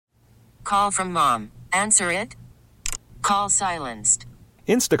Call from mom. Answer it. Call silenced.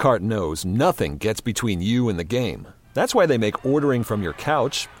 Instacart knows nothing gets between you and the game. That's why they make ordering from your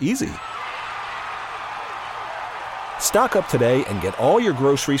couch easy. Stock up today and get all your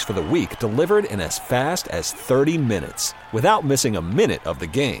groceries for the week delivered in as fast as 30 minutes without missing a minute of the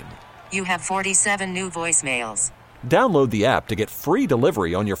game. You have 47 new voicemails. Download the app to get free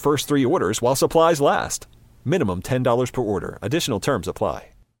delivery on your first 3 orders while supplies last. Minimum $10 per order. Additional terms apply.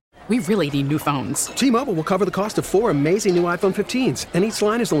 We really need new phones. T-Mobile will cover the cost of 4 amazing new iPhone 15s, and each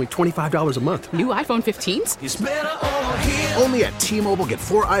line is only $25 a month. New iPhone 15s? It's better over here. Only at T-Mobile, get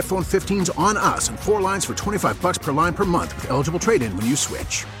 4 iPhone 15s on us and 4 lines for $25 per line per month with eligible trade-in when you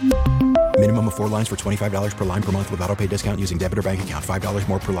switch. Minimum of 4 lines for $25 per line per month with autopay discount using debit or bank account. $5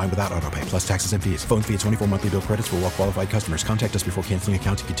 more per line without autopay, plus taxes and fees. Phone fee at 24 monthly bill credits for well-qualified customers. Contact us before canceling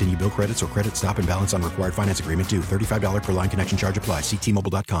account to continue bill credits or credit stop and balance on required finance agreement due. $35 per line connection charge applies. See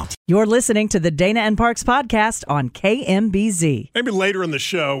T-Mobile.com. You're listening to the Dana and Parks podcast on KMBZ. Maybe later in the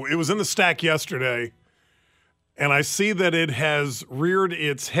show, it was in the stack yesterday, and I see that it has reared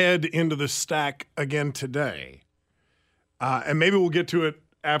its head into the stack again today. And maybe we'll get to it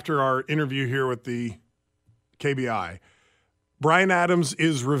after our interview here with the KBI. Bryan Adams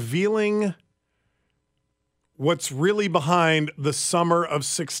is revealing what's really behind the summer of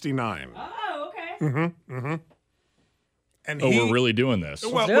 '69. Oh, okay. And we're really doing this.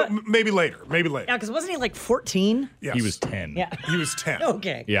 Well, maybe later. Yeah, because wasn't he like 14? Yes. He was 10. Yeah. He was 10.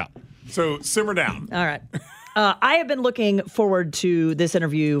 Okay. Yeah. So simmer down. All right. I have been looking forward to this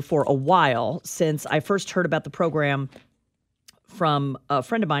interview for a while since I first heard about the program from a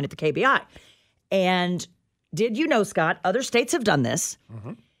friend of mine at the KBI. And did you know, Scott, other states have done this.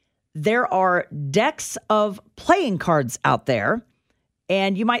 Mm-hmm. There are decks of playing cards out there.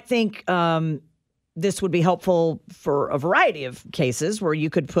 And you might think this would be helpful for a variety of cases where you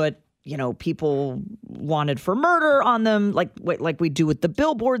could put, people wanted for murder on them, like we do with the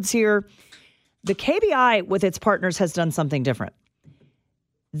billboards here. The KBI with its partners has done something different.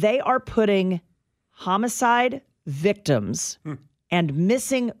 They are putting homicide victims and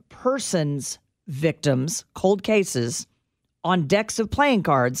missing persons victims, cold cases, on decks of playing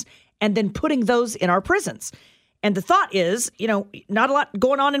cards and then putting those in our prisons. And the thought is, not a lot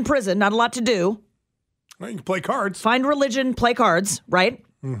going on in prison, not a lot to do. Well, you can play cards. Find religion, play cards, right?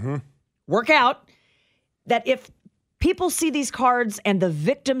 Mm-hmm. Work out that if people see these cards and the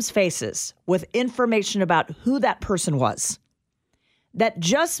victims' faces with information about who that person was, that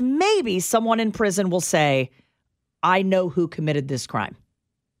just maybe someone in prison will say, I know who committed this crime.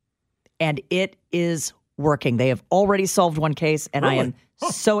 And it is working. They have already solved one case, and really? I am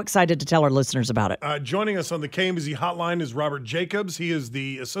so excited to tell our listeners about it. Joining us on the KMBZ hotline is Robert Jacobs. He is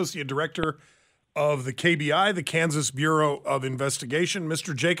the Associate Director of the KBI, the Kansas Bureau of Investigation.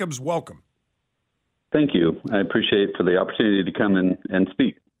 Mr. Jacobs, welcome. Thank you. I appreciate for the opportunity to come and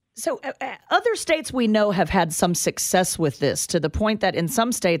speak. So other states we know have had some success with this, to the point that in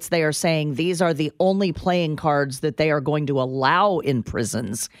some states they are saying these are the only playing cards that they are going to allow in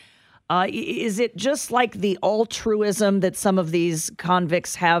prisons. Is it just like the altruism that some of these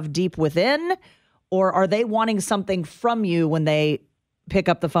convicts have deep within, or are they wanting something from you when they pick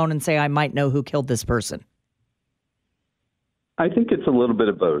up the phone and say, I might know who killed this person? I think it's a little bit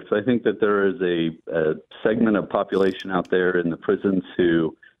of both. I think that there is a segment of population out there in the prisons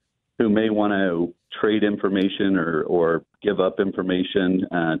who may want to trade information or give up information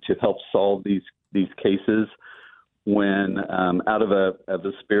to help solve these cases when out of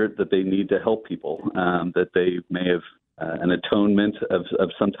a spirit that they need to help people, that they may have an atonement of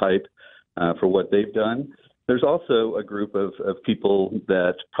some type for what they've done. There's also a group of people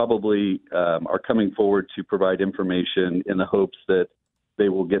that probably are coming forward to provide information in the hopes that they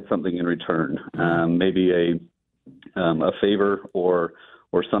will get something in return, maybe a favor or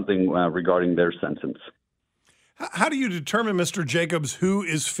something regarding their sentence. How do you determine, Mr. Jacobs, who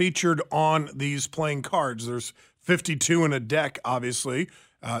is featured on these playing cards? There's 52 in a deck, obviously,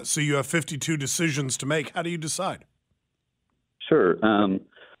 so you have 52 decisions to make. How do you decide? Sure.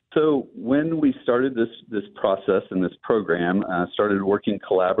 So when we started this process and this program, started working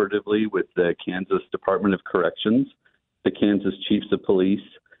collaboratively with the Kansas Department of Corrections, the Kansas Chiefs of Police,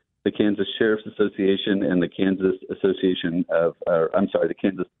 the Kansas Sheriff's Association, and the Kansas the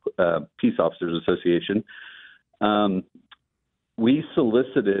Kansas Peace Officers Association. We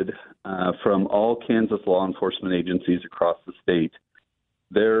solicited from all Kansas law enforcement agencies across the state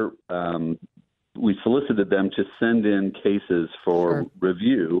we solicited them to send in cases for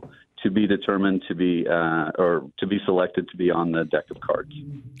review to be determined to be selected to be on the deck of cards.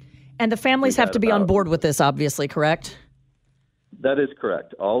 And the families have to be on board with this, obviously, correct? That is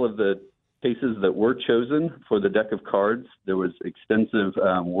correct. All of the cases that were chosen for the deck of cards, there was extensive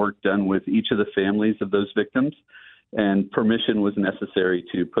work done with each of the families of those victims, and permission was necessary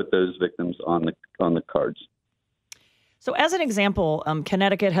to put those victims on the cards. So as an example,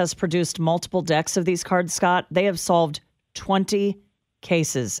 Connecticut has produced multiple decks of these cards, Scott. They have solved 20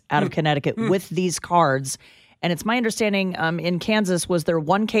 cases out of Connecticut with these cards. And it's my understanding in Kansas, was there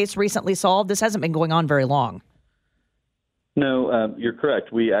one case recently solved? This hasn't been going on very long. No, you're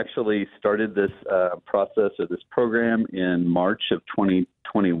correct. We actually started this process or this program in March of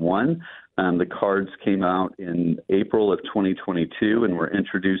 2021. The cards came out in April of 2022 and were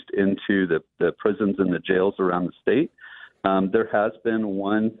introduced into the prisons and the jails around the state. There has been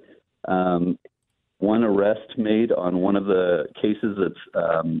one arrest made on one of the cases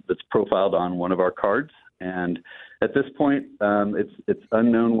that's profiled on one of our cards, and at this point, it's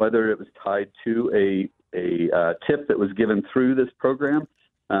unknown whether it was tied to a tip that was given through this program,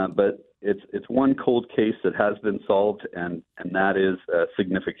 but it's one cold case that has been solved, and that is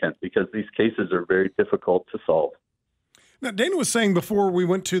significant because these cases are very difficult to solve. Now, Dana was saying before we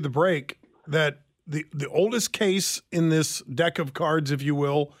went to the break that the oldest case in this deck of cards, if you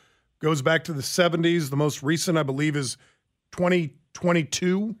will, goes back to the 70s. The most recent, I believe, is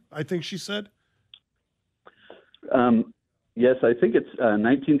 2022, I think she said. Yes, I think it's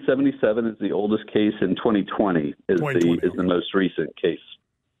 1977 is the oldest case, and 2020 is the most recent case.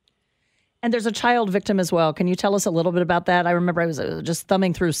 And there's a child victim as well. Can you tell us a little bit about that? I remember I was just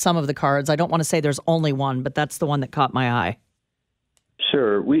thumbing through some of the cards. I don't want to say there's only one, but that's the one that caught my eye.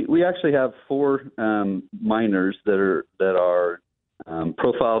 Sure. We actually have 4 minors that are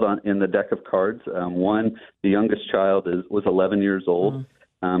profiled in the deck of cards. One, the youngest child was 11 years old.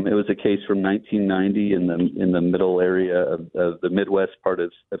 It was a case from 1990 in the middle area of the Midwest part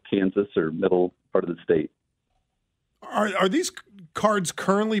of Kansas, or middle part of the state. Are these cards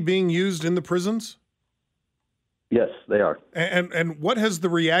currently being used in the prisons? Yes, they are. And what has the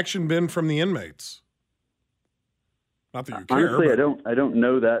reaction been from the inmates? Not that you care. Honestly, I don't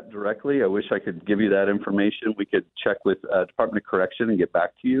know that directly. I wish I could give you that information. We could check with Department of Correction and get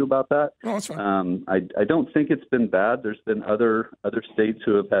back to you about that. Oh, that's fine. I don't think it's been bad. There's been other states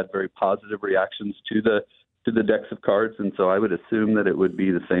who have had very positive reactions to the decks of cards, and so I would assume that it would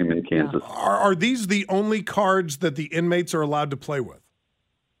be the same in Kansas. Yeah. Are these the only cards that the inmates are allowed to play with?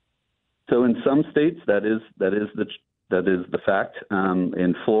 So in some states, that is the fact.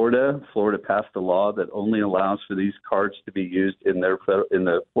 In Florida passed a law that only allows for these cards to be used in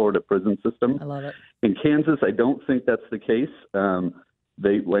the Florida prison system. I love it. In Kansas, I don't think that's the case. I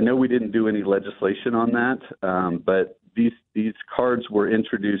know we didn't do any legislation on that, but these cards were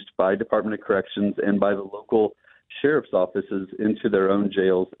introduced by Department of Corrections and by the local sheriff's offices into their own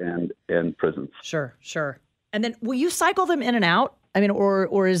jails and prisons. Sure. And then will you cycle them in and out? I mean,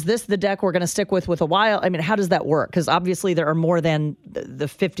 or is this the deck we're going to stick with a while? I mean, how does that work? Because obviously there are more than the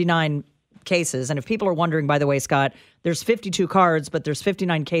 59 cases. And if people are wondering, by the way, Scott, there's 52 cards, but there's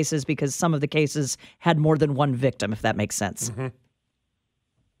 59 cases because some of the cases had more than one victim, if that makes sense. Mm-hmm.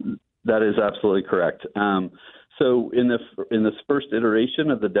 That is absolutely correct. So in this first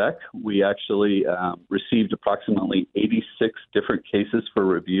iteration of the deck, we actually received approximately 86 different cases for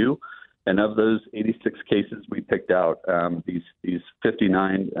review. And of those 86 cases, we picked out these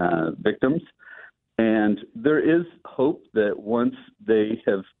 59 victims. And there is hope that once they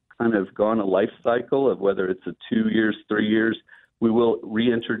have kind of gone a life cycle of whether it's 2 years, 3 years, we will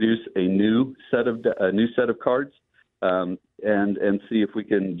reintroduce a new set of cards and see if we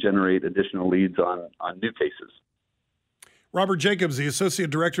can generate additional leads on new cases. Robert Jacobs, the Associate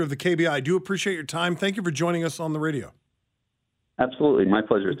Director of the KBI, I do appreciate your time. Thank you for joining us on the radio. Absolutely. My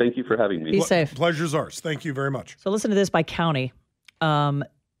pleasure. Thank you for having me. Be safe. Pleasure's ours. Thank you very much. So listen to this by county.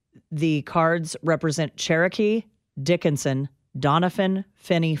 The cards represent Cherokee, Dickinson, Doniphan,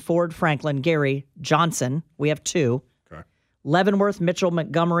 Finney, Ford, Franklin, Gary, Johnson. We have 2. Okay. Leavenworth, Mitchell,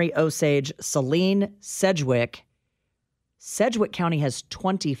 Montgomery, Osage, Saline, Sedgwick. Sedgwick County has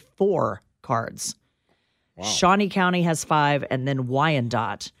 24 cards. Wow. Shawnee County has 5, and then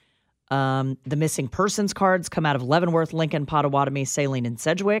Wyandotte. The missing persons cards come out of Leavenworth, Lincoln, Pottawatomie, Saline, and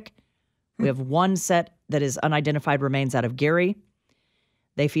Sedgwick. We have one set that is unidentified remains out of Gary.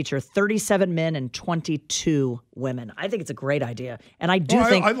 They feature 37 men and 22 women. I think it's a great idea. And I do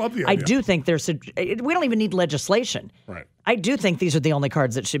think I love the idea. I do think we don't even need legislation. Right. I do think these are the only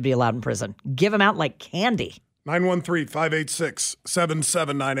cards that should be allowed in prison. Give them out like candy.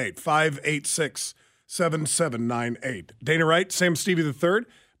 913-586-7798. 586-7798. Dana Wright, Sam Stevie III.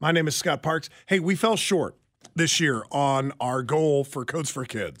 My name is Scott Parks. Hey, we fell short this year on our goal for Codes for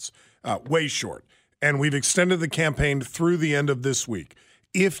Kids, way short. And we've extended the campaign through the end of this week.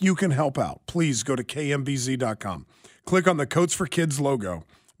 If you can help out, please go to kmbz.com. Click on the Coats for Kids logo.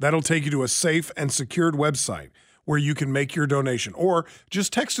 That'll take you to a safe and secured website where you can make your donation. Or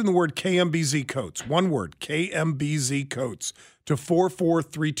just text in the word KMBZ Coats, one word, KMBZ Coats, to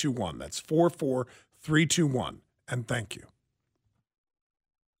 44321. That's 44321. And thank you.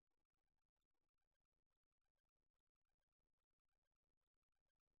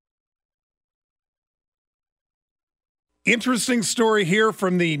 Interesting story here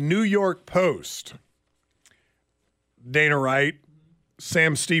from the New York Post. Dana Wright,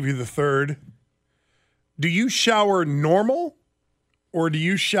 Sam Stevie III. Do you shower normal or do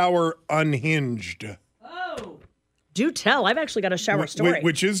you shower unhinged? Oh, do tell. I've actually got a shower story.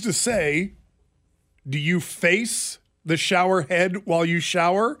 Which is to say, do you face the shower head while you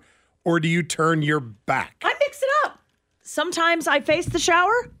shower or do you turn your back? I mix it up. Sometimes I face the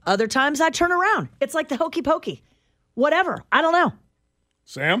shower. Other times I turn around. It's like the hokey pokey. Whatever. I don't know.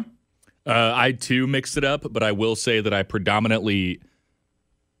 Sam? I too mixed it up, but I will say that I predominantly.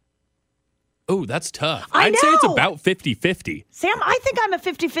 Oh, that's tough. I'd say it's about 50-50. Sam, I think I'm a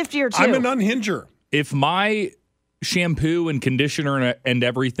 50-50 or two. I'm an unhinger. If my shampoo and conditioner and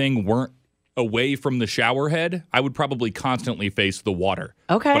everything weren't away from the shower head, I would probably constantly face the water.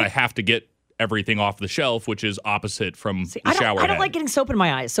 Okay. But I have to get everything off the shelf, which is opposite from the shower head. I don't like getting soap in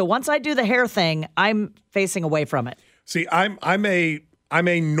my eyes. So once I do the hair thing, I'm facing away from it. See, I'm a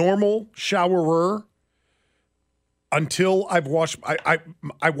normal showerer until I've washed.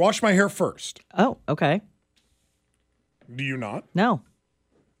 I wash my hair first. Oh, okay. Do you not? No,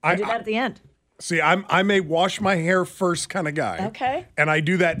 I do that at the end. See, I'm a wash my hair first kind of guy. Okay. And I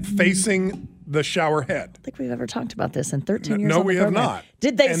do that facing the shower head. I don't think we've ever talked about this in 13 years. No, on the we have program. not.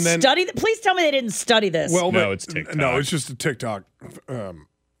 Did they study that? Please tell me they didn't study this. Well, no, it's TikTok. No, it's just a TikTok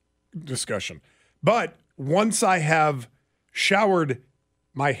discussion. But once I have showered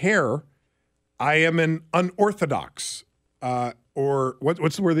my hair, I am an unorthodox, or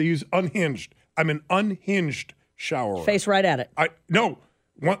what's the word they use? Unhinged. I'm an unhinged showerer. Face right at it. No.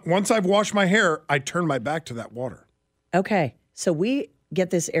 Once I've washed my hair, I turn my back to that water. Okay. So we get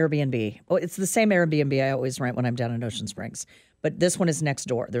this Airbnb. Well, it's the same Airbnb I always rent when I'm down in Ocean Springs. But this one is next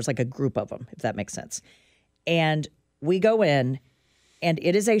door. There's like a group of them, if that makes sense. And we go in, and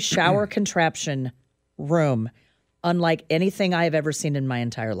it is a shower contraption room unlike anything I have ever seen in my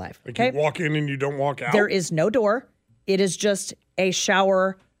entire life. Like you walk in and you don't walk out? There is no door. It is just a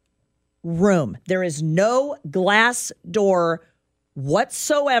shower room. There is no glass door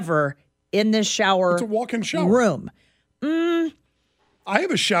whatsoever in this shower. It's a walk-in shower room. I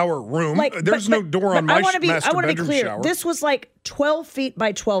have a shower room. There's no door on my master bedroom clear. shower. This was like 12 feet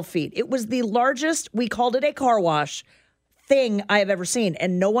by 12 feet. It was the largest, we called it a car wash, thing I have ever seen,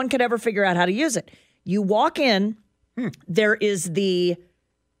 and no one could ever figure out how to use it. You walk in, there is the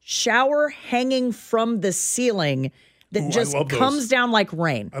shower hanging from the ceiling that just comes down like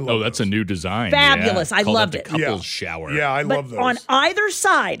rain. Oh, that's a new design. Fabulous. Yeah. I Call loved that it. the couple's shower. Yeah, I But love those. on either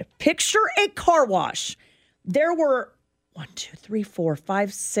side, picture a car wash. There were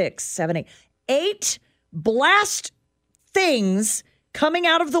 8 blast things coming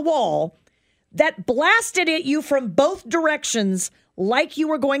out of the wall that blasted at you from both directions like you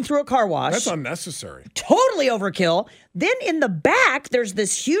were going through a car wash. That's unnecessary. Totally overkill. Then in the back, there's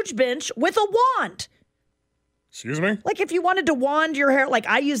this huge bench with a wand. Excuse me? Like if you wanted to wand your hair, like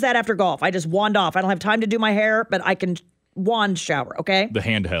I use that after golf. I just wand off. I don't have time to do my hair, but I can wand shower, okay? The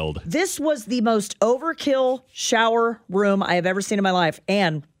handheld. This was the most overkill shower room I have ever seen in my life.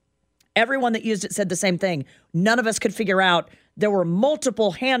 And everyone that used it said the same thing. None of us could figure out. There were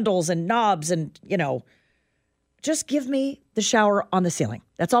multiple handles and knobs and, just give me the shower on the ceiling.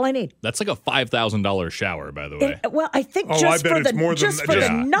 That's all I need. That's like a $5,000 shower, by the way. Well, I think I just bet for it's the more than just for that.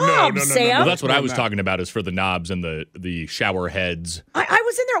 the Yeah. knobs, No. Sam. Well, that's what more I was than that. talking about is for the knobs and the shower heads. I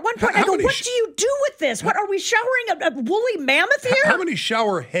was in there at one point. How I go, many what do you do with this? What are we showering a woolly mammoth here? How many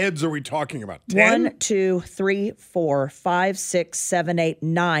shower heads are we talking about? 10? 1, 2, 3, 4, 5, 6, 7, 8,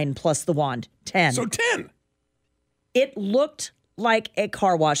 9 plus the wand. 10. So 10. It looked like a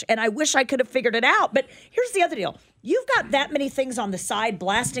car wash, and I wish I could have figured it out. But here's the other deal. You've got that many things on the side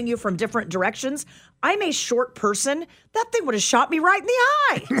blasting you from different directions. I'm a short person. That thing would have shot me right in the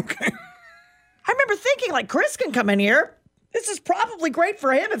eye. Okay. I remember thinking, like, Chris can come in here. This is probably great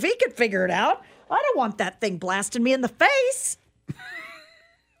for him if he could figure it out. I don't want that thing blasting me in the face.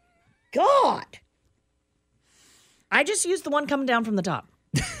 God. I just used the one coming down from the top.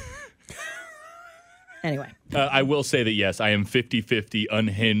 Anyway. I will say that, yes, I am 50-50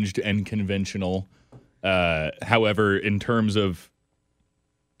 unhinged and conventional. However, in terms of,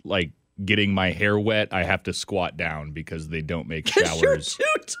 like, getting my hair wet, I have to squat down because they don't make You're showers too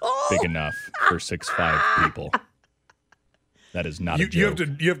tall. big enough for 6'5" people. That is not a joke.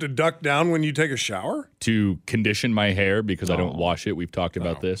 You have to duck down when you take a shower? To condition my hair because I don't wash it. We've talked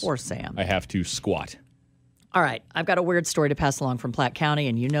about this. Poor Sam. I have to squat. All right. I've got a weird story to pass along from Platte County,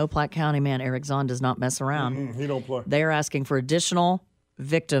 and you know Platte County, man, Eric Zahn does not mess around. He don't play. They are asking for additional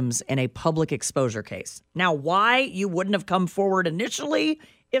victims in a public exposure case. Now, why you wouldn't have come forward initially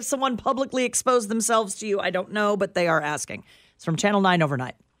if someone publicly exposed themselves to you, I don't know, but they are asking. It's from Channel 9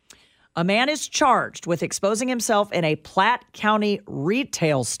 overnight. A man is charged with exposing himself in a Platte County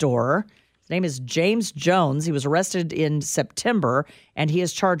retail store. His name is James Jones. He was arrested in September, and he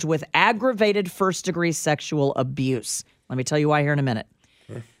is charged with aggravated first-degree sexual abuse. Let me tell you why here in a minute.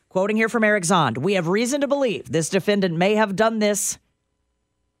 Okay. Quoting here from Eric Zahn, we have reason to believe this defendant may have done this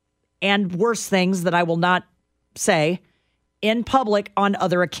and worse things that I will not say in public on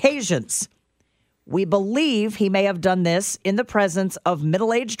other occasions. We believe he may have done this in the presence of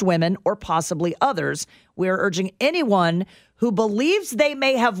middle-aged women or possibly others. We are urging anyone who believes they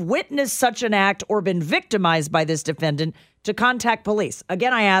may have witnessed such an act or been victimized by this defendant to contact police.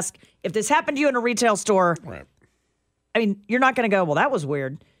 Again, I ask, if this happened to you in a retail store, right. I mean, you're not going to go, well, that was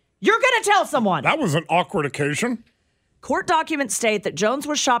weird. You're going to tell someone. That was an awkward occasion. Court documents state that Jones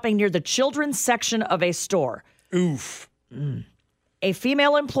was shopping near the children's section of a store. Oof. A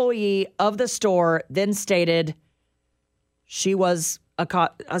female employee of the store then stated she was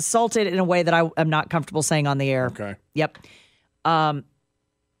assaulted in a way that I am not comfortable saying on the air. Okay. Yep. And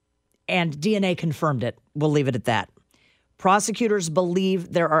DNA confirmed it. We'll leave it at that. Prosecutors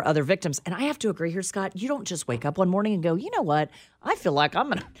believe there are other victims. And I have to agree here, Scott. You don't just wake up one morning and go, you know what? I feel like I'm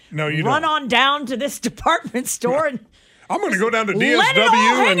going to run on down to this department store and I'm going to go down to DSW let it all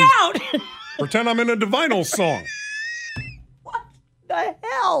hang out. Pretend I'm in a Divinyl song. What the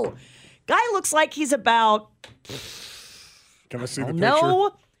hell? Guy looks like he's about... Can I see the picture?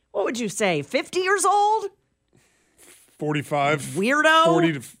 No. What would you say? 50 years old? 45.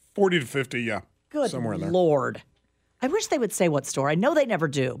 Weirdo? 40 to 50, yeah. Good somewhere in there. Lord. I wish they would say what store. I know they never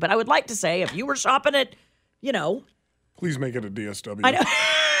do, but I would like to say if you were shopping at, Please make it a DSW. I know.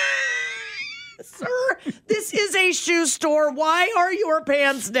 Sir, this is a shoe store. Why are your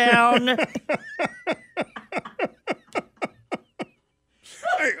pants down? It's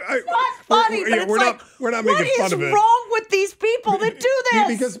not funny, but we're not making fun of it. What is wrong with these people that do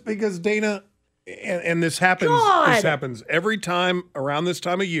this? Because Dana, and this happens. God. This happens every time around this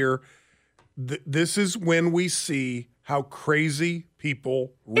time of year. This is when we see how crazy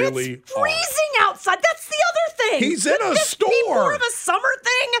people really it's freezing outside. That's the other thing. He's in a store. Be more of a summer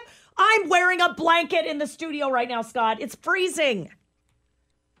thing. I'm wearing a blanket in the studio right now, Scott. It's freezing.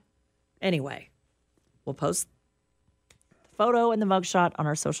 Anyway, we'll post the photo and the mugshot on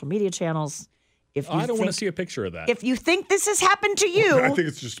our social media channels. I don't want to see a picture of that. If you think this has happened to you, I think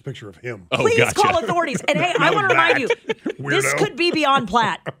it's just a picture of him. Please call authorities. And hey, I want to remind you, Weirdo. this could be beyond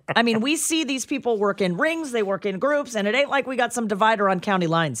Platte. I mean, we see these people work in rings, they work in groups, and it ain't like we got some divider on county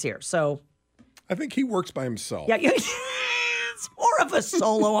lines here. So I think he works by himself. Yeah, it's more of a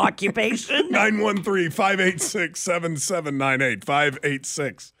solo occupation.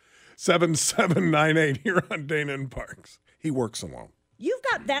 913-586-7798. 586-7798 here on Dana and Parks. He works alone. You've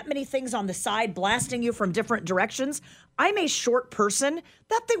got that many things on the side blasting you from different directions. I'm a short person.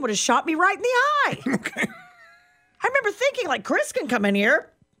 That thing would have shot me right in the eye. Okay. I remember thinking, Chris can come in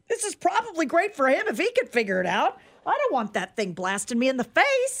here. This is probably great for him if he could figure it out. I don't want that thing blasting me in the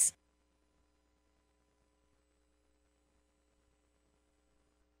face.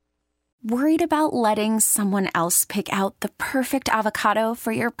 Worried about letting someone else pick out the perfect avocado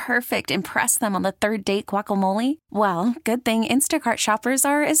for your perfect impress them on the third date guacamole? Well, good thing Instacart shoppers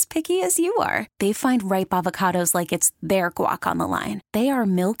are as picky as you are. They find ripe avocados like it's their guac on the line. They are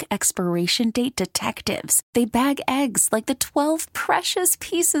milk expiration date detectives. They bag eggs like the 12 precious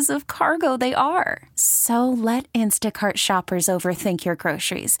pieces of cargo they are. So let Instacart shoppers overthink your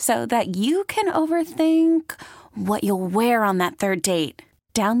groceries so that you can overthink what you'll wear on that third date.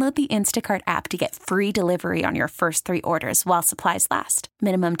 Download the Instacart app to get free delivery on your first 3 orders while supplies last.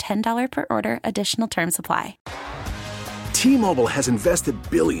 Minimum $10 per order. Additional terms apply. T-Mobile has invested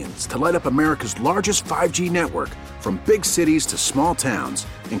billions to light up America's largest 5G network, from big cities to small towns,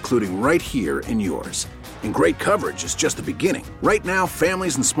 including right here in yours. And great coverage is just the beginning. Right now,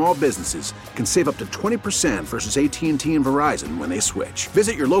 families and small businesses can save up to 20% versus AT&T and Verizon when they switch.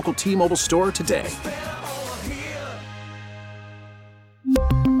 Visit your local T-Mobile store today.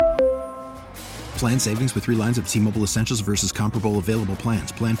 Plan savings with 3 lines of T-Mobile Essentials versus comparable available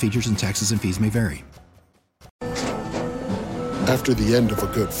plans. Plan features and taxes and fees may vary. After the end of a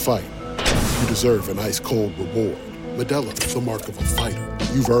good fight, you deserve an ice-cold reward. Modelo, the mark of a fighter.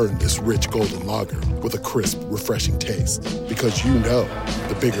 You've earned this rich golden lager with a crisp, refreshing taste. Because you know,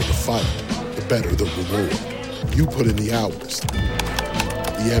 the bigger the fight, the better the reward. You put in the hours,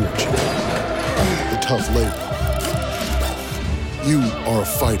 the energy, the tough labor. You are a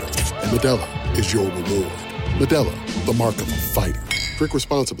fighter, and Modelo is your reward. Modelo, the mark of a fighter. Drink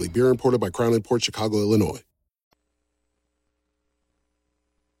responsibly. Beer imported by Crown Imports, Chicago, Illinois.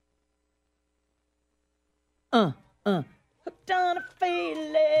 Hooked on a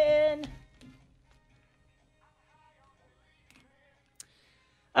feeling.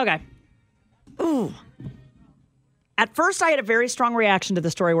 Okay. Ooh. At first, I had a very strong reaction to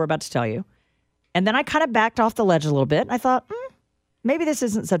the story we're about to tell you. And then I kind of backed off the ledge a little bit. I thought, maybe this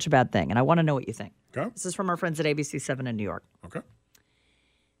isn't such a bad thing. And I want to know what you think. Okay. This is from our friends at ABC7 in New York. Okay.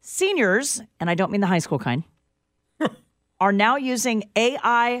 Seniors, and I don't mean the high school kind, are now using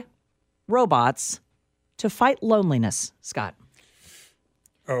AI robots to fight loneliness, Scott.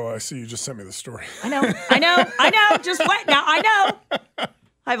 Oh, I see. You just sent me the story. I know. Just wait. Now, I know.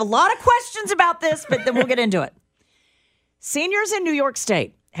 I have a lot of questions about this, but then we'll get into it. Seniors in New York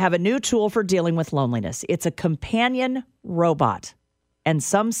State have a new tool for dealing with loneliness. It's a companion robot, and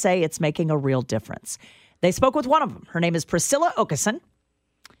some say it's making a real difference. They spoke with one of them. Her name is Priscilla Okeson,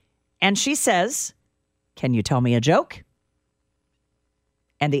 and she says, "Can you tell me a joke?"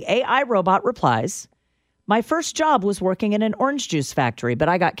 And the AI robot replies, "My first job was working in an orange juice factory, but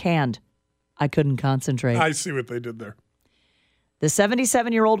I got canned. I couldn't concentrate." I see what they did there. The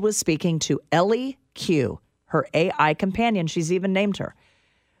 77-year-old was speaking to Ellie Q, her AI companion. She's even named her.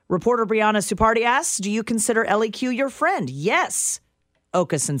 Reporter Brianna Supardi asks, "Do you consider Ellie Q your friend?" "Yes,"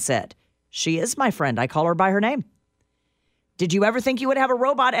 Okeson said. "She is my friend. I call her by her name." "Did you ever think you would have a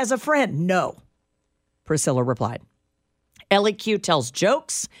robot as a friend?" "No," Priscilla replied. Ellie Q tells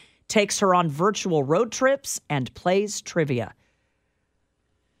jokes, takes her on virtual road trips, and plays trivia.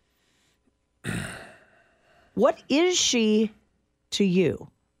 What is she to you?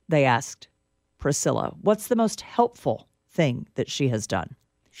 They asked Priscilla. What's the most helpful thing that she has done?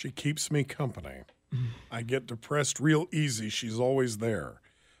 She keeps me company. I get depressed real easy. She's always there.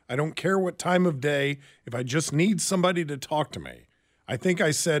 I don't care what time of day if I just need somebody to talk to me. I think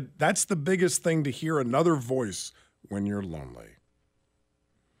I said that's the biggest thing, to hear another voice when you're lonely.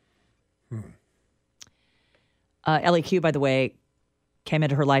 Ellie Q, by the way, came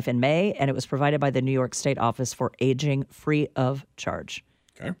into her life in May, and it was provided by the New York State Office for Aging free of charge.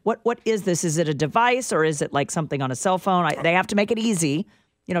 Okay. What is this? Is it a device, or is it like something on a cell phone? They have to make it easy.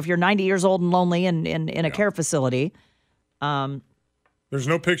 You know, if you're 90 years old and lonely and in a care facility. There's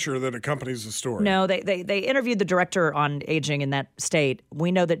no picture that accompanies the story. No, they interviewed the director on aging in that state.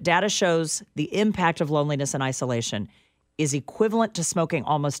 We know that data shows the impact of loneliness and isolation is equivalent to smoking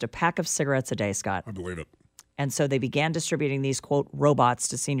almost a pack of cigarettes a day, Scott. I believe it. And so they began distributing these, quote, robots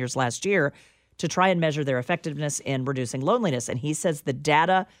to seniors last year to try and measure their effectiveness in reducing loneliness. And he says the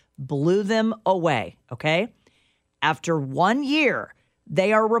data blew them away, okay? After 1 year,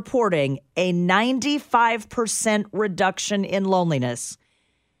 they are reporting a 95% reduction in loneliness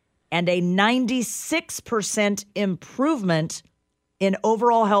and a 96% improvement in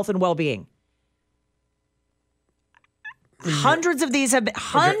overall health and well-being. Hundreds of these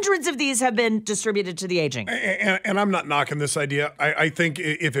have been distributed to the aging. And I'm not knocking this idea. I think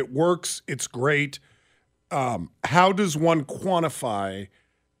if it works, it's great. How does one quantify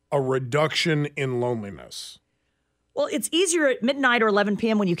a reduction in loneliness? Well, it's easier at midnight or 11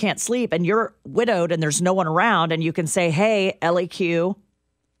 p.m. when you can't sleep and you're widowed and there's no one around, and you can say, "Hey, LEQ,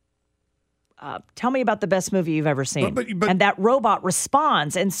 tell me about the best movie you've ever seen." But and that robot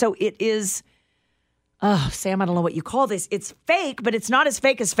responds. And so it is, Sam, I don't know what you call this. It's fake, but it's not as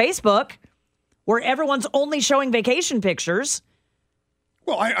fake as Facebook, where everyone's only showing vacation pictures.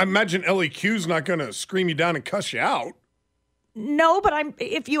 Well, I imagine LEQ's not going to scream you down and cuss you out. No, but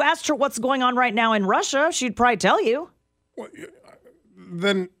if you asked her what's going on right now in Russia, she'd probably tell you. Well,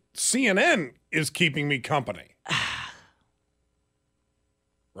 then CNN is keeping me company.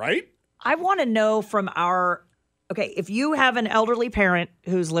 Right? I want to know from okay, if you have an elderly parent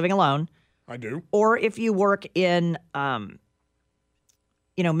who's living alone. I do. Or if you work in,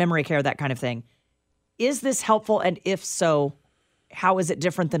 memory care, that kind of thing. Is this helpful? And if so, how is it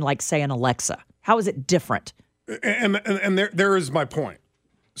different than, like, say, an Alexa? How is it different? And there is my point.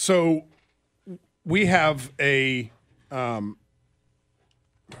 So we have a,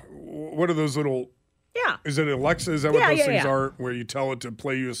 what are those little? Yeah. Is it Alexa? Is that what those things are? Where you tell it to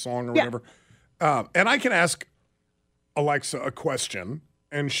play you a song or whatever. And I can ask Alexa a question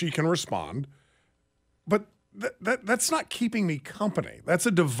and she can respond, but that's not keeping me company. That's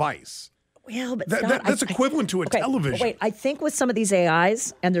a device. Well, but that's equivalent to a television. Wait, I think with some of these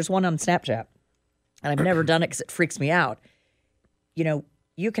AIs, and there's one on Snapchat, and I've never done it because it freaks me out. You know,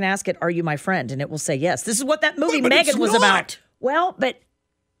 you can ask it, "Are you my friend?" and it will say yes. This is what that movie Megan was about. Well, but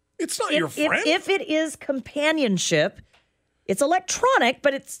it's not your friend. If it is companionship, it's electronic,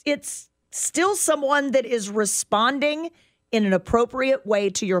 but it's still someone that is responding in an appropriate way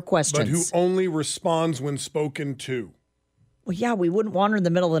to your questions. But who only responds when spoken to. Well, yeah, we wouldn't wander in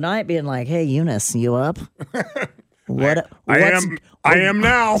the middle of the night being like, "Hey, Eunice, you up? I am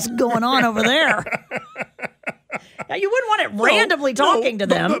now. What's going on over there?" Now, you wouldn't want it randomly talking to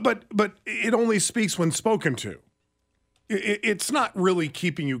them. But it only speaks when spoken to. It's not really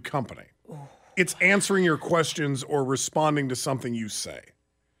keeping you company. It's answering your questions or responding to something you say.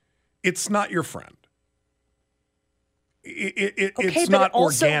 It's not your friend. It's not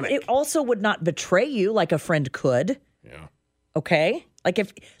organic. It also would not betray you like a friend could. Yeah. Okay?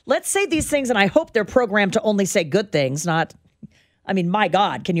 Like let's say these things, and I hope they're programmed to only say good things, not, I mean, my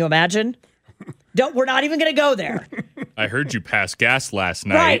God, can you imagine? We're not even going to go there. I heard you pass gas last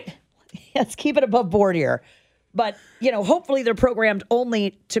night. Right. Let's keep it above board here. But, hopefully they're programmed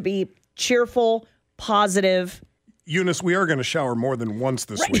only to be cheerful, positive. Eunice, we are going to shower more than once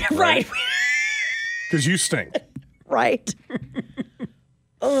this week, right? Because you stink. Right.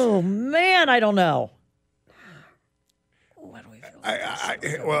 Oh, man, I don't know. What do we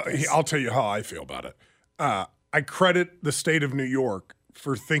feel well, I'll tell you how I feel about it. I credit the state of New York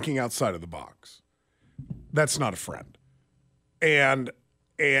for thinking outside of the box. That's not a friend. And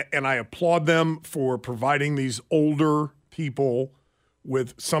I applaud them for providing these older people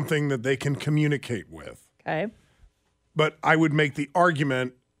with something that they can communicate with. Okay. But I would make the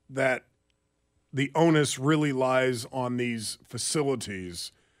argument that the onus really lies on these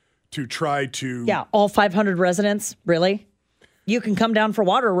facilities to try to... Yeah, all 500 residents, really? You can come down for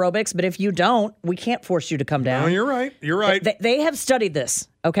water aerobics, but if you don't, we can't force you to come down. No, you're right. You're right. They have studied this,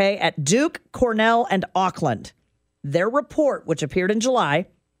 okay, at Duke, Cornell, and Auckland. Their report, which appeared in July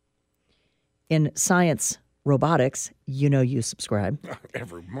in Science Robotics, you subscribe.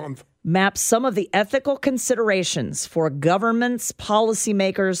 Every month. Maps some of the ethical considerations for governments,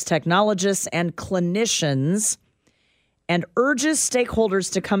 policymakers, technologists, and clinicians, and urges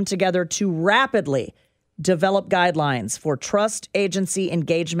stakeholders to come together to rapidly develop guidelines for trust, agency,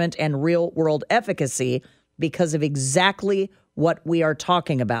 engagement, and real-world efficacy because of exactly what we are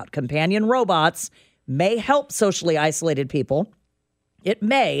talking about. Companion robots may help socially isolated people. It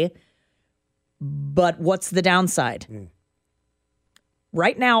may, but what's the downside?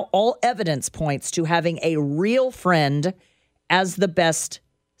 Right now, all evidence points to having a real friend as the best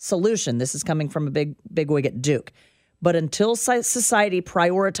solution. This is coming from a big wig at Duke. But until society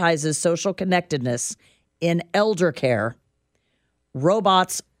prioritizes social connectedness in elder care,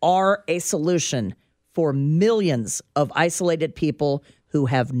 robots are a solution for millions of isolated people who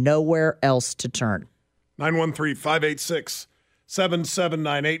have nowhere else to turn.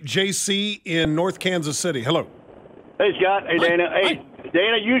 913-586-7798. JC in North Kansas City. Hello. Hey, Scott. Hey, Dana. Hey,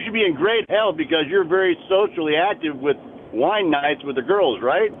 Dana, you should be in great health because you're very socially active with wine nights with the girls,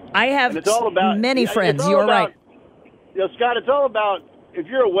 right? I have many friends. You're right. Scott, it's all about if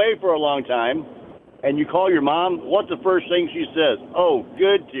you're away for a long time and you call your mom, what's the first thing she says? Oh,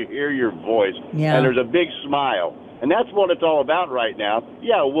 good to hear your voice. Yeah. And there's a big smile. And that's what it's all about right now.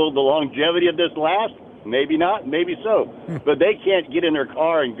 Yeah, will the longevity of this last? Maybe not, maybe so. But they can't get in their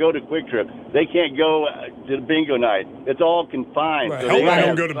car and go to Quick Trip. They can't go to the bingo night. It's all confined. Well, so they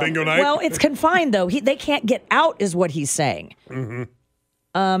don't go to bingo night. Well, it's confined, though. They can't get out is what he's saying. Mm-hmm.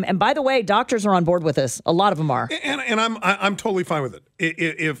 And by the way, doctors are on board with this. A lot of them are. And I'm totally fine with it.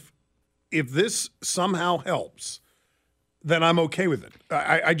 If this somehow helps, then I'm okay with it.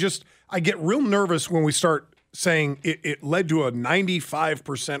 I get real nervous when we start saying it led to a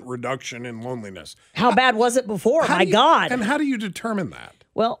 95% reduction in loneliness. How bad was it before? My God. And how do you determine that?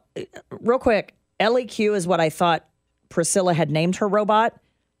 Well, real quick, LEQ is what I thought Priscilla had named her robot.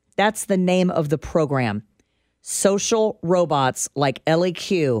 That's the name of the program. Social robots like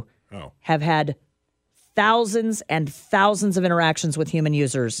LEQ have had thousands and thousands of interactions with human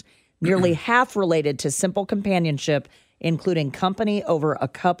users, nearly half related to simple companionship, including company over a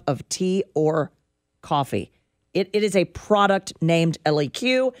cup of tea or coffee. It is a product named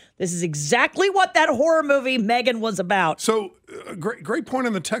LEQ. This is exactly what that horror movie Megan was about. So, great point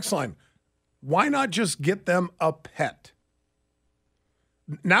on the text line. Why not just get them a pet?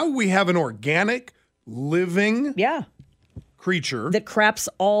 Now we have an organic, living creature that craps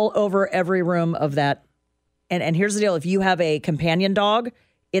all over every room of that. And here's the deal. If you have a companion dog,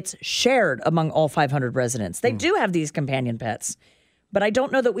 it's shared among all 500 residents. They do have these companion pets. But I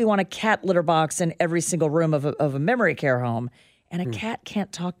don't know that we want a cat litter box in every single room of a memory care home. And a cat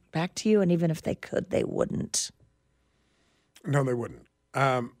can't talk back to you, and even if they could, they wouldn't. No, they wouldn't.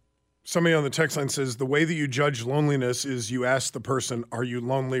 Somebody on the text line says, the way that you judge loneliness is you ask the person, are you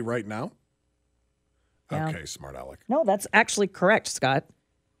lonely right now? Yeah. Okay, smart Alec. No, that's actually correct, Scott.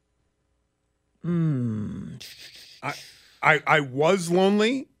 I was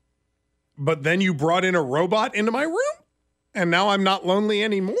lonely, but then you brought in a robot into my room, and now I'm not lonely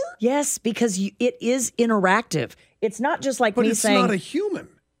anymore? Yes, because it is interactive. It's not just like But me it's saying... not a human.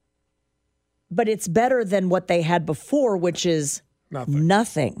 But it's better than what they had before, which is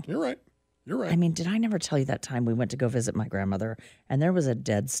nothing. You're right. You're right. I mean, did I never tell you that time we went to go visit my grandmother, and there was a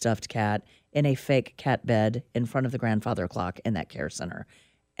dead stuffed cat in a fake cat bed in front of the grandfather clock in that care center,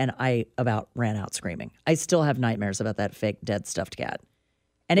 and I about ran out screaming. I still have nightmares about that fake dead stuffed cat.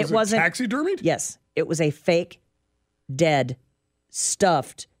 And Was it wasn't taxidermied? Yes, it was a fake, dead,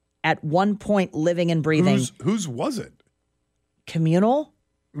 stuffed, at one point living and breathing. Whose was it? Communal?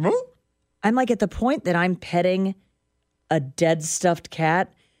 Huh? I'm like at the point that I'm petting a dead stuffed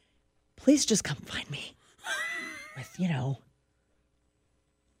cat. Please just come find me with,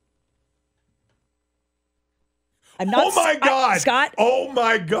 I'm not. Oh my God. Scott. Oh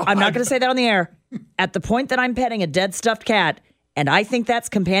my God. I'm not going to say that on the air. At the point that I'm petting a dead stuffed cat and I think that's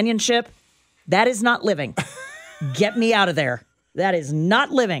companionship, that is not living. Get me out of there. That is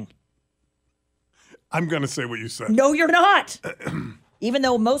not living. I'm going to say what you said. No, you're not. Even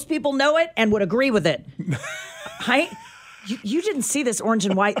though most people know it and would agree with it. You didn't see this orange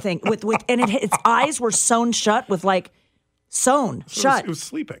and white thing and its eyes were sewn shut with shut. It was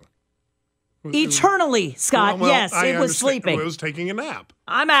sleeping. Eternally, Scott. Well, yes, I it was sleeping. It was taking a nap.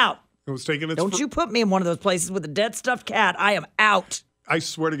 I'm out. It was taking its. Don't you put me in one of those places with a dead stuffed cat. I am out. I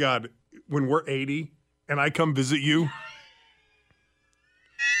swear to God, when we're 80 and I come visit you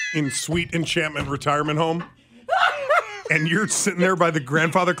in Sweet Enchantment Retirement Home, and you're sitting there by the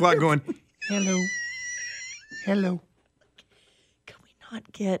grandfather clock going, hello, hello. Can we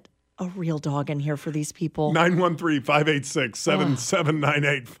not get a real dog in here for these people?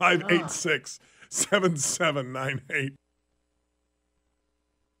 913-586-7798. 586-7798.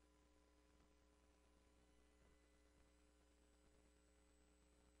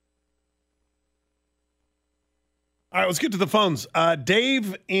 All right, let's get to the phones.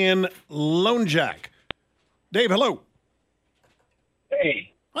 Dave in Lone Jack. Dave, hello.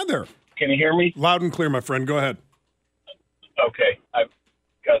 Hey. Hi there. Can you hear me? Loud and clear, my friend. Go ahead. Okay. I've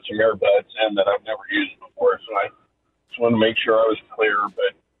got some earbuds in that I've never used before, so I just wanted to make sure I was clear.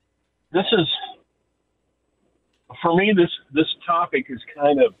 But this is, for me, this topic is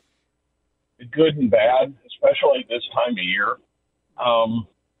kind of good and bad, especially this time of year.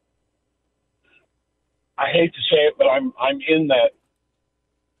 I hate to say it, but I'm in that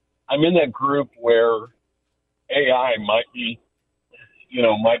group where AI might be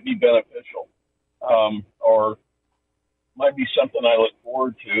beneficial, or might be something I look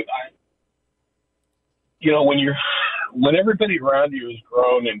forward to. When everybody around you is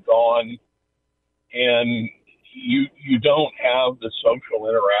grown and gone, and you don't have the social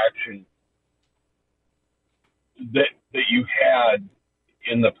interaction that you had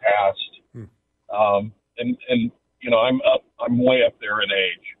in the past. And I'm way up there in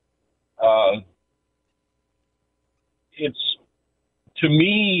age. It's to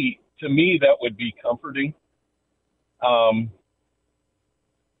me that would be comforting,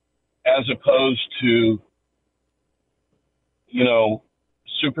 as opposed to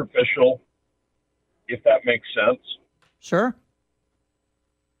superficial, if that makes sense. Sure.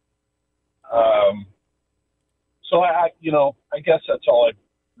 So I guess that's all I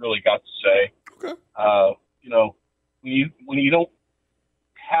really got to say. Okay. When you don't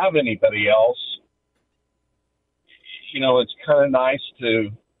have anybody else, it's kind of nice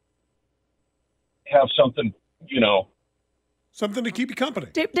to have something, something to keep you company.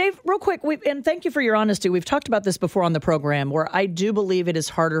 Dave, real quick, and thank you for your honesty. We've talked about this before on the program, where I do believe it is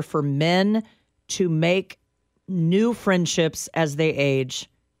harder for men to make new friendships as they age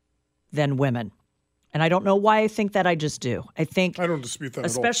than women. And I don't know why I think that. I just do. I don't dispute that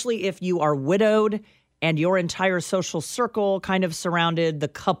especially if you are widowed and your entire social circle kind of surrounded the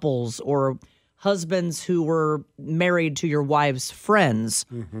couples or husbands who were married to your wife's friends,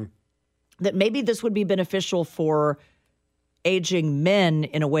 that maybe this would be beneficial for aging men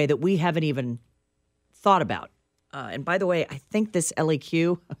in a way that we haven't even thought about. And by the way, I think this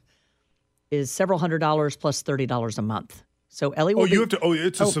LEQ is several $100s plus $30 a month. So Ellie will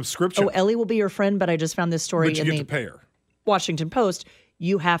it's a subscription. Ellie will be your friend, but I just found this story but you in get the to pay her. Washington Post.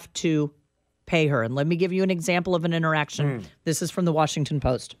 You have to pay her. And let me give you an example of an interaction. This is from the Washington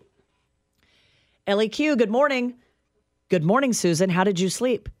Post. LEQ, good morning. Good morning, Susan. How did you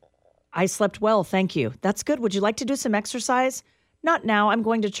sleep? I slept well, thank you. That's good. Would you like to do some exercise? Not now. I'm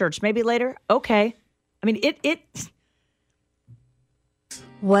going to church. Maybe later? Okay. I mean, it...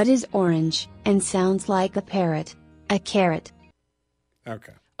 What is orange and sounds like a parrot? A carrot.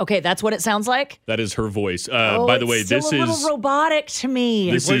 Okay. Okay, that's what it sounds like? That is her voice. By the way, this is a little robotic to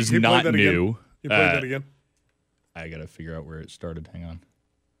me. This is not new. You played that again? I got to figure out where it started. Hang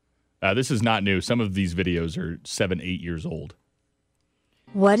on. This is not new. Some of these videos are 7-8 years old.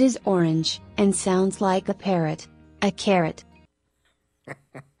 What is orange and sounds like a parrot? A carrot.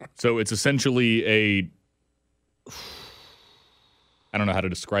 So it's essentially I don't know how to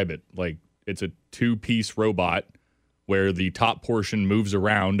describe it. Like, it's a 2-piece robot where the top portion moves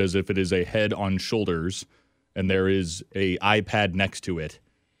around as if it is a head on shoulders, and there is a iPad next to it.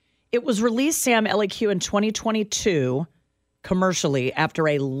 It was released, Sam, LEQ, in 2022 commercially after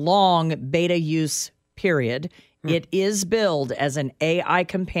a long beta use period. It is billed as an AI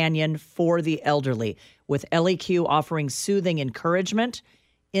companion for the elderly, with LEQ offering soothing encouragement,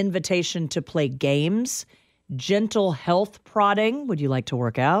 invitation to play games, gentle health prodding. Would you like to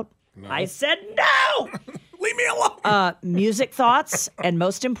work out? No. I said no! Leave me alone! Music thoughts, and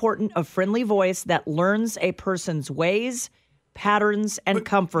most important, a friendly voice that learns a person's ways, patterns, and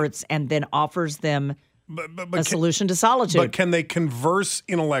comforts, and then offers them a solution to solitude. But can they converse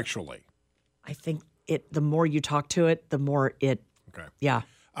intellectually? I think the more you talk to it, the more it... Okay. Yeah.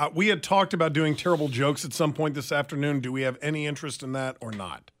 We had talked about doing terrible jokes at some point this afternoon. Do we have any interest in that or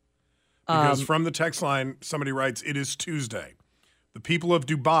not? Because from the text line, somebody writes, it is Tuesday. The people of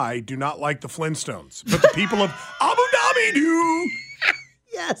Dubai do not like the Flintstones, but the people of Abu Dhabi do.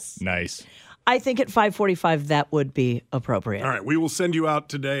 Yes. Nice. I think at 5:45 that would be appropriate. All right. We will send you out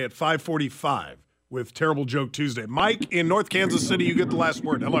today at 5:45 with Terrible Joke Tuesday. Mike in North Kansas City, you get the last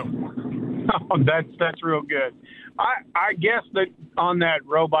word. Hello. Oh, that's real good. I guess that on that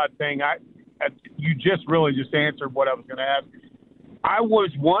robot thing, you just answered what I was going to ask. I was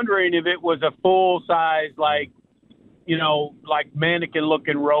wondering if it was a full size, like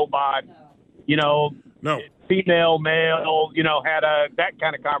mannequin-looking robot, no, female, male, had that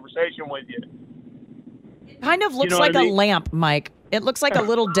kind of conversation with you. It kind of looks like a lamp, Mike. It looks like a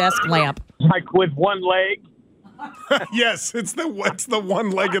little desk lamp. Like with one leg? Yes, it's the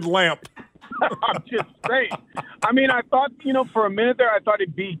one-legged lamp. I'm just saying. I mean, I thought, for a minute there, I thought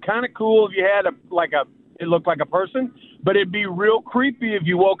it'd be kind of cool if you had it looked like a person, but it'd be real creepy if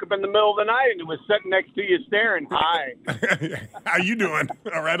you woke up in the middle of the night and it was sitting next to you staring. Hi. How you doing?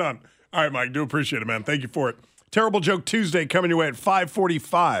 All right, on. All right, Mike, do appreciate it, man. Thank you for it. Terrible Joke Tuesday coming your way at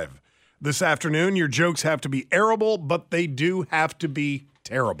 5:45 this afternoon. Your jokes have to be airable, but they do have to be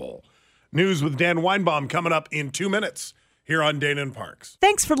terrible. News with Dan Weinbaum coming up in 2 minutes here on Dana and Parks.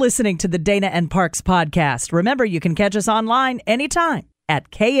 Thanks for listening to the Dana and Parks podcast. Remember, you can catch us online anytime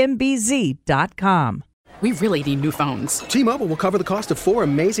at kmbz.com. We really need new phones. T-Mobile will cover the cost of 4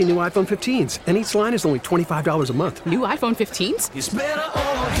 amazing new iPhone 15s, and each line is only $25 a month. New iPhone 15s? It's better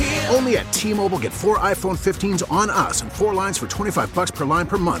over here. Only at T-Mobile, get 4 iPhone 15s on us and 4 lines for $25 per line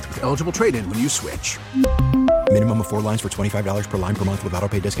per month with eligible trade-in when you switch. Minimum of 4 lines for $25 per line per month with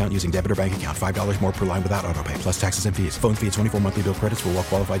autopay discount using debit or bank account. $5 more per line without autopay, plus taxes and fees. Phone fee at 24 monthly bill credits for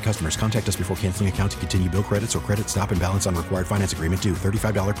well-qualified customers. Contact us before canceling account to continue bill credits or credit stop and balance on required finance agreement due.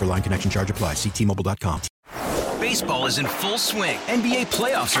 $35 per line connection charge applies. See T-Mobile.com. Baseball is in full swing. NBA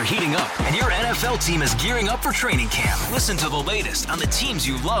playoffs are heating up, and your NFL team is gearing up for training camp. Listen to the latest on the teams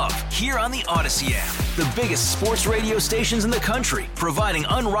you love here on the Odyssey app. The biggest sports radio stations in the country, providing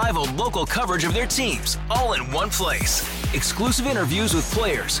unrivaled local coverage of their teams, all in one place. Exclusive interviews with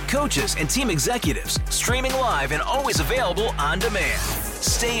players, coaches, and team executives, streaming live and always available on demand.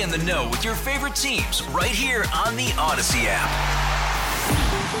 Stay in the know with your favorite teams right here on the Odyssey app.